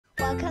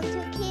welcome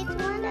to Kids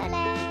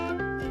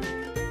Wonderland.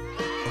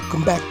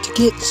 Welcome back to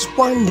Kids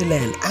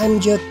Wonderland. I'm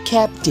your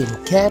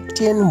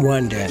Captain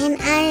Wonder.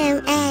 And I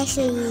am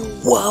Ashley.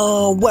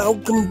 Wow,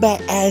 welcome back,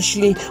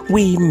 Ashley.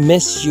 We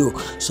miss you.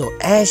 So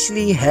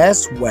Ashley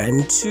has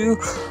went to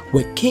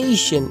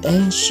vacation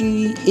and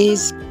she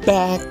is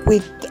back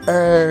with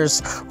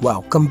us.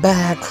 Welcome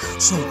back.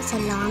 So It's a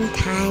long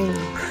time.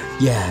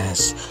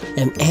 yes,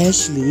 and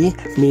Ashley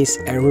miss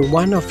every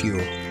one of you.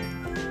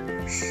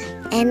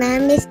 And I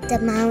miss the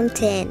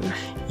mountain.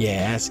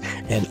 Yes,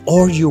 and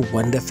all you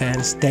Wonder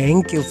fans,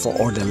 thank you for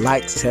all the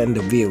likes and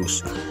the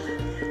views.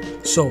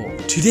 So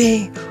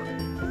today,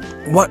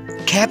 what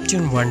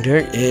Captain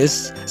Wonder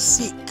is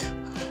sick.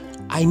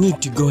 I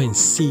need to go and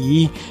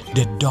see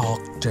the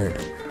doctor.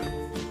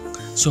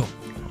 So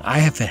I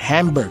have a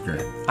hamburger.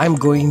 I'm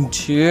going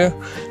to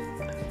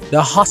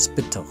the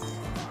hospital.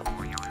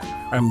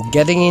 I'm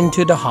getting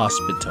into the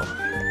hospital.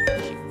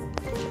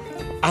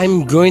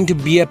 I'm going to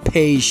be a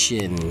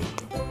patient.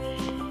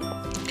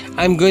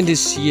 I'm going to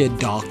see a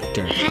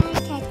doctor. Hi,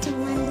 Captain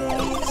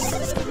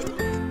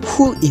Wonder.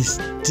 Who is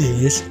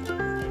this?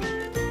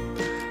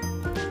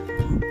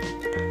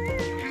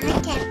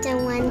 Hi,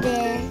 Captain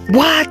Wonder.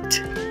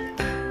 What?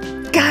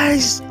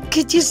 Guys,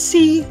 could you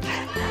see?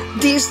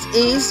 This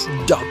is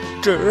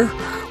Dr.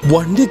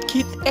 Wonder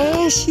Kid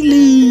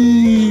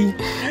Ashley.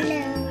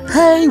 Hello.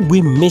 Hey,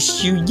 we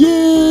miss you.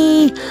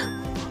 Yay!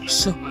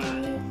 So,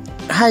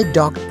 hi,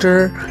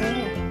 doctor.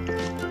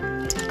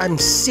 I'm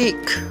sick.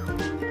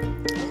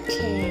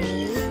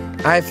 Okay.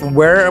 I've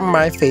wear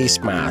my face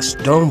mask.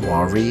 Don't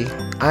worry.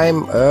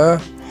 I'm a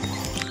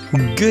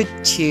good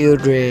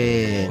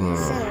children.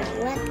 So,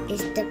 what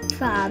is the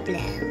problem?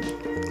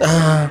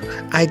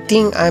 I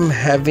think I'm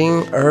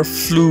having a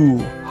flu.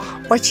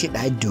 What should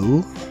I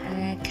do?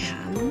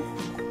 Come.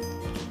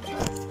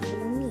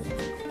 Follow me.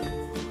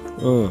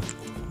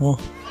 Oh.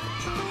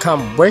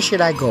 Come, where should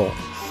I go?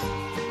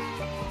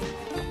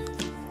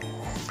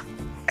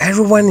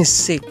 Everyone is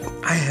sick.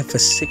 I have a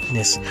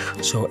sickness.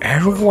 So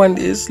everyone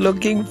is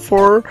looking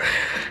for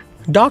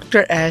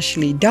Dr.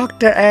 Ashley.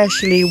 Dr.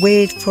 Ashley,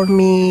 wait for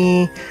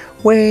me.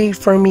 Wait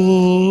for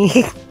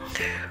me.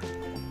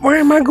 Where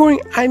am I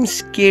going? I'm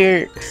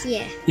scared.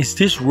 Here. Is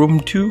this room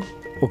 2?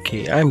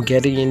 Okay, I'm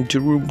getting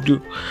into room 2.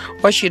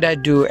 What should I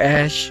do,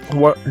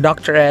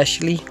 Dr.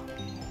 Ashley?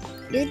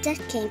 You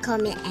just can call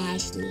me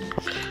Ashley.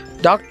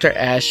 Dr.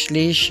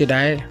 Ashley, should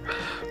I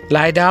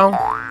lie down?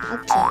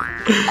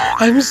 Okay.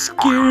 I'm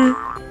scared.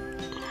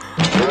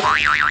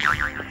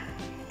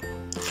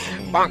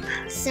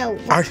 So,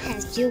 what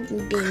have you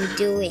been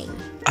doing?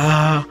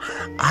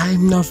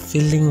 I'm not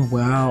feeling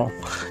well,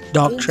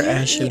 Dr. Did you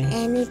Ashley. eat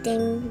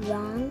anything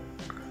wrong?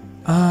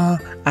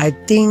 I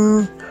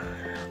think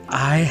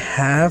I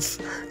have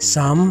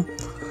some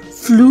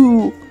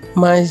flu.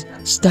 My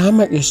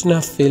stomach is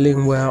not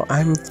feeling well.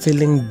 I'm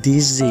feeling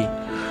dizzy.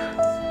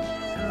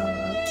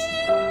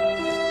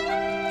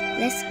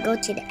 Let's go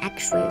to the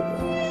X-ray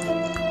room.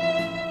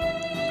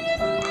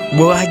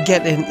 Will I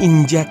get an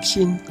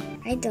injection?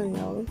 I don't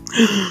know.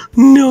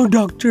 No,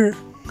 doctor.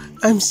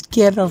 I'm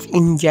scared of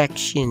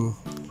injection.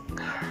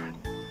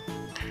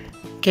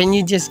 Can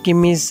you just give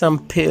me some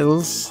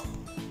pills?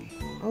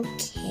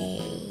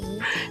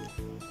 Okay.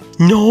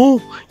 No,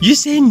 you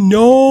say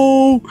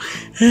no.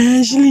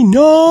 Ashley,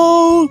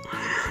 no.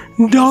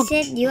 You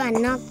said you are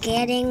not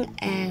getting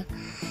a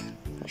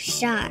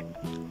shot.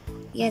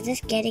 You're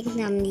just getting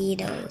some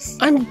needles.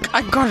 I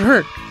got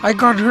hurt.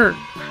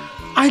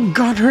 I'm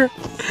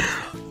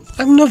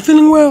not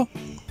feeling well.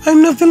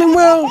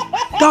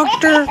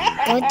 Doctor.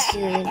 Go to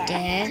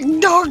the...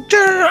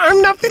 Doctor,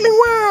 I'm not feeling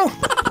well.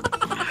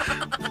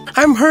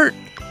 I'm hurt.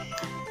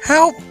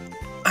 Help.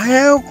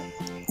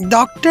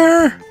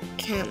 Doctor.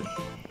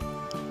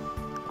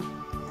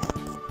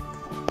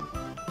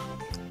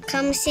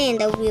 Come sit in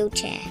the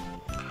wheelchair.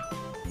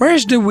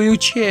 Where's the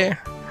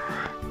wheelchair?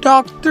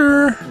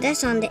 Doctor.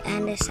 That's on the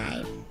other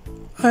side.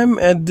 I'm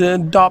at the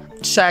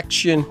adopt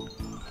section.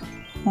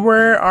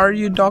 Where are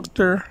you,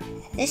 doctor?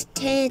 Let's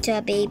turn into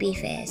a baby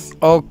face.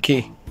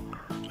 Okay.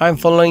 I'm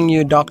following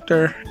you,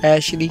 Dr.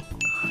 Ashley.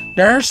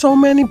 There are so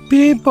many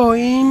people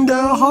in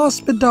the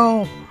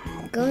hospital.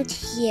 Go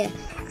here.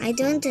 I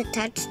don't want to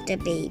touch the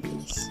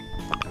babies.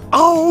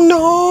 Oh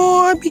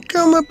no, I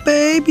become a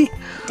baby.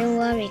 Don't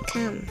worry,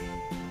 come.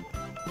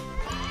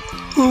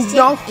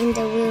 Doc- Sit in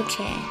the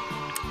wheelchair.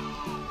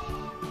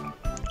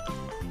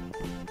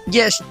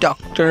 yes,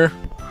 doctor.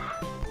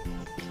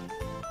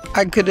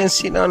 I couldn't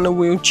sit on the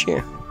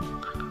wheelchair.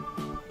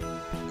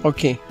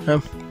 Okay,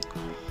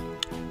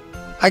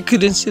 I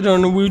couldn't sit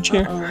on the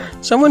wheelchair.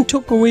 Someone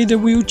took away the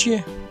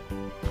wheelchair.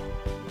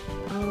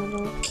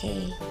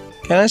 Okay.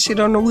 Can I sit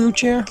on the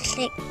wheelchair?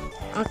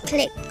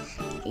 Click.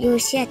 You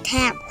see a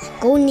tab.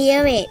 Go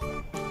near it.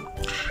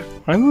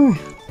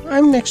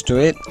 I'm next to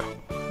it.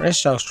 That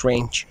sounds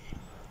strange.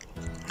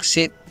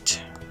 Sit.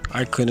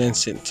 I couldn't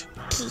sit.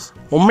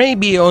 Or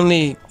maybe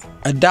only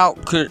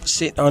adult could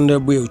sit on the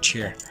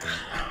wheelchair.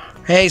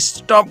 Hey,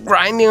 stop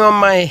grinding on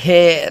my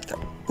head.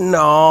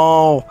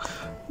 No.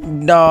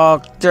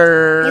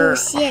 Doctor. You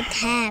see a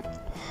tab.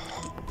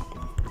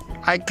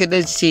 I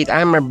couldn't see it.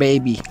 I'm a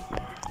baby.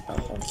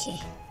 Oh, okay.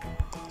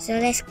 So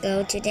let's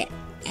go to the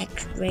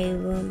X-ray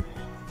room.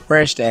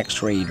 Where's the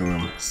X-ray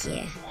room?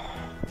 Here.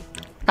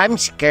 I'm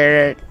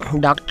scared,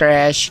 Dr.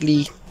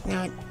 Ashley.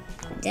 Now,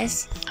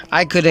 just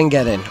I couldn't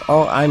get in.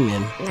 Oh, I'm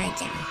in. lie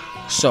down.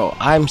 So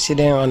I'm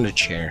sitting on the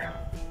chair.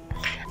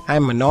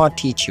 I'm a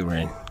naughty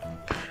children.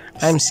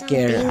 I'm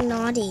scared. Being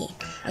naughty,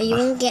 or you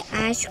won't get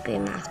ice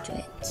cream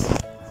afterwards.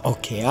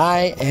 Okay,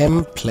 I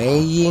am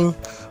playing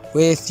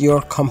with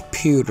your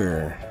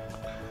computer.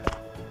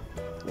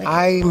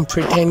 I'm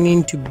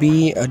pretending to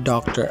be a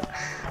doctor.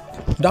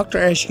 Dr.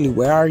 Ashley,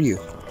 where are you?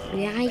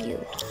 Where are you?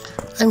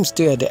 I'm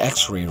still at the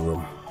X-ray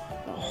room.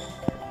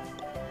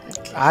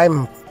 Okay.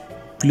 I'm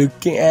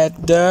looking at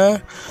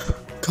the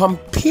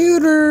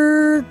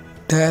computer.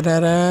 Da da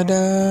da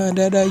da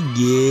da da.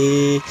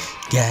 Yeah,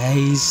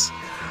 guys.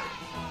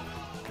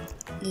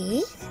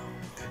 Eh?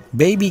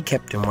 Baby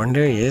Captain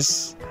Wonder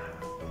is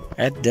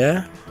at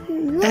the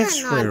You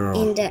X-ray are room.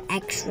 not in the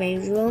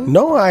X-ray room.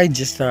 No, I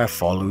just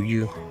follow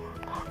you.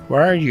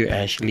 Where are you,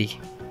 Ashley?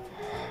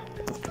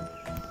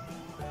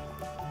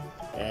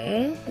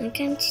 I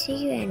can't see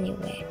you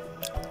anywhere.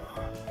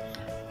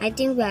 I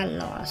think we are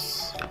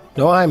lost.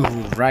 No, I'm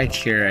right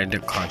here at the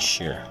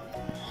cashier.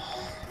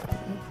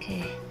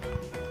 Okay.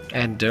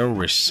 At the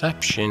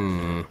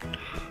reception.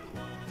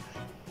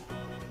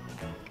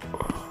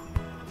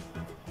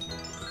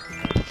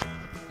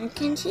 I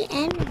can't see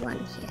anyone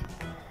here.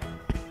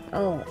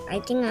 Oh, I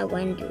think I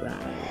went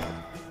wrong.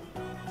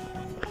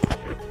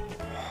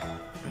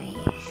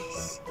 Oh,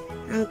 yes.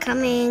 I'm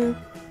coming.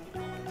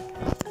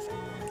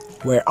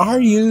 Where are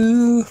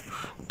you?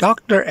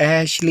 Dr.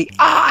 Ashley.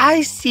 Ah,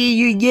 I see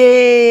you.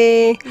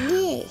 Yay!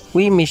 Yay.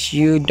 We miss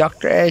you,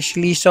 Dr.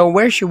 Ashley. So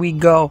where should we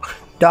go?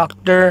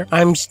 Doctor,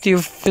 I'm still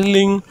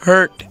feeling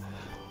hurt.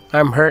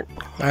 I'm hurt.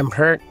 I'm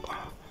hurt.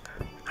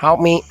 Help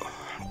me.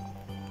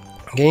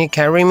 Can you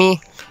carry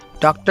me,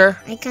 doctor?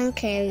 I can't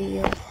carry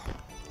you.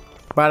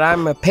 But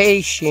I'm a Sit in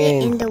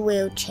patient. the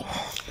wheelchair.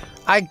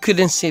 I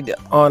couldn't sit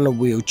on a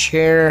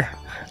wheelchair.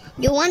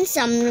 You want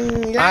some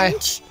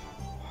lunch?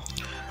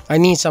 I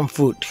need some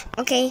food.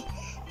 Okay.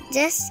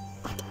 Just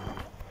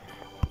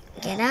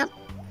get up.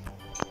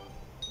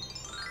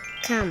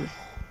 Come.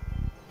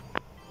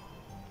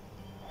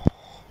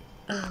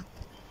 Oh.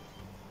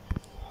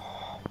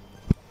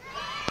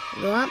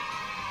 Go up.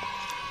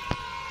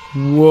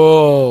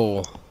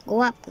 Whoa.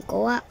 Go up.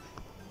 Go up.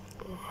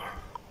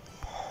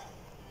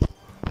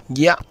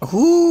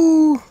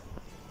 Yahoo!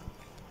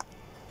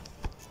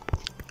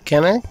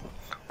 Can I?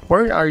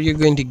 Where are you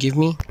going to give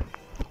me?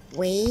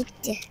 Wait.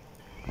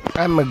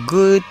 I'm a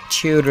good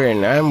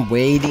children. I'm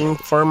waiting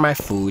for my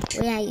food.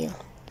 Where are you?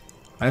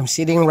 I'm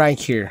sitting right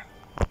here.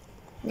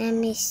 Let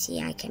me see.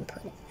 I can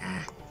put it.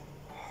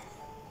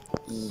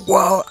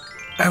 Wow,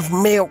 I have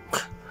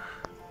milk.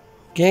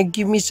 Can you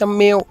give me some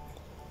milk?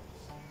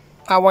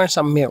 I want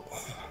some milk.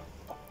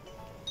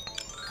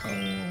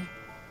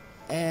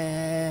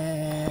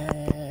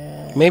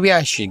 Maybe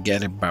I should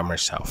get it by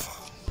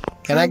myself.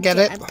 Can I get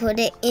it? I put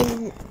it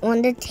in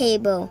on the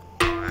table.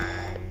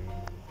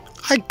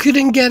 I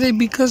couldn't get it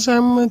because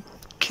I'm a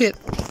kid.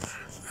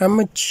 I'm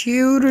a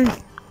children.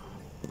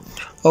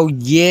 Oh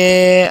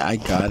yeah, I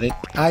got it.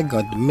 I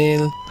got the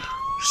meal.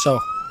 So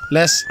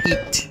let's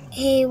eat.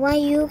 Hey, why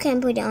you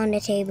can put it on the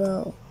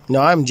table?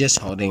 No, I'm just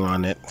holding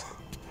on it.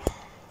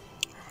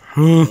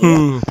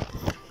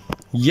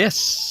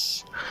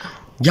 Yes.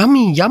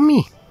 Yummy,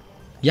 yummy,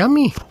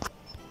 yummy.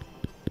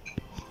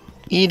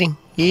 Eating,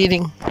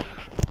 eating.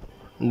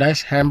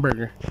 Nice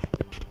hamburger.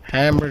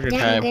 Hamburger Now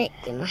I'm time. gonna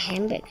eat my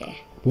hamburger.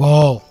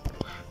 Whoa.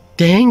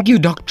 Thank you,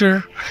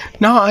 doctor.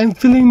 Now I'm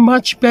feeling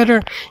much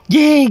better.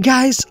 Yay,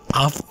 guys.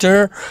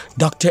 After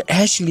Dr.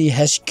 Ashley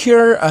has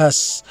cured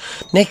us.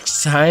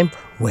 Next time,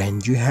 when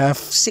you have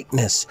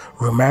sickness,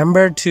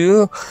 remember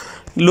to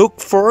look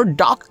for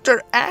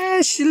Dr.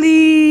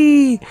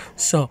 Ashley.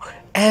 So,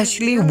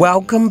 Ashley,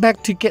 welcome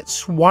back to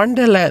Kids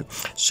Wonderland.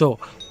 So,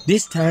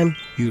 this time,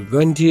 you're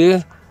going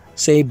to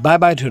say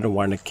bye-bye to the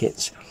Wonder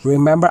Kids.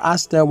 Remember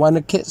us, the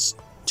Wonder Kids,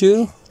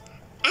 too?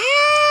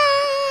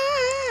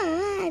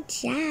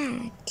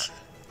 Chat.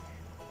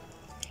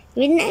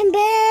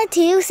 Remember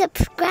to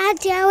subscribe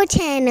to our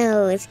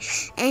channels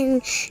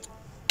and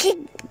click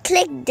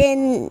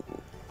the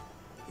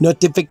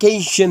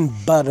notification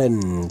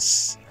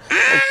buttons.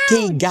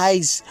 Okay,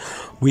 guys,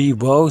 we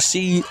will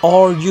see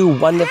all you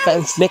Wonder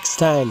fans next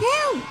time.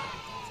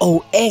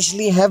 Oh,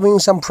 Ashley having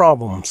some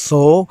problems,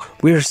 so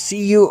we'll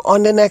see you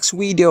on the next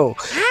video.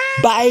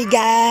 Bye,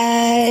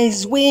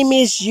 guys. We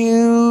miss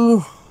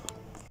you.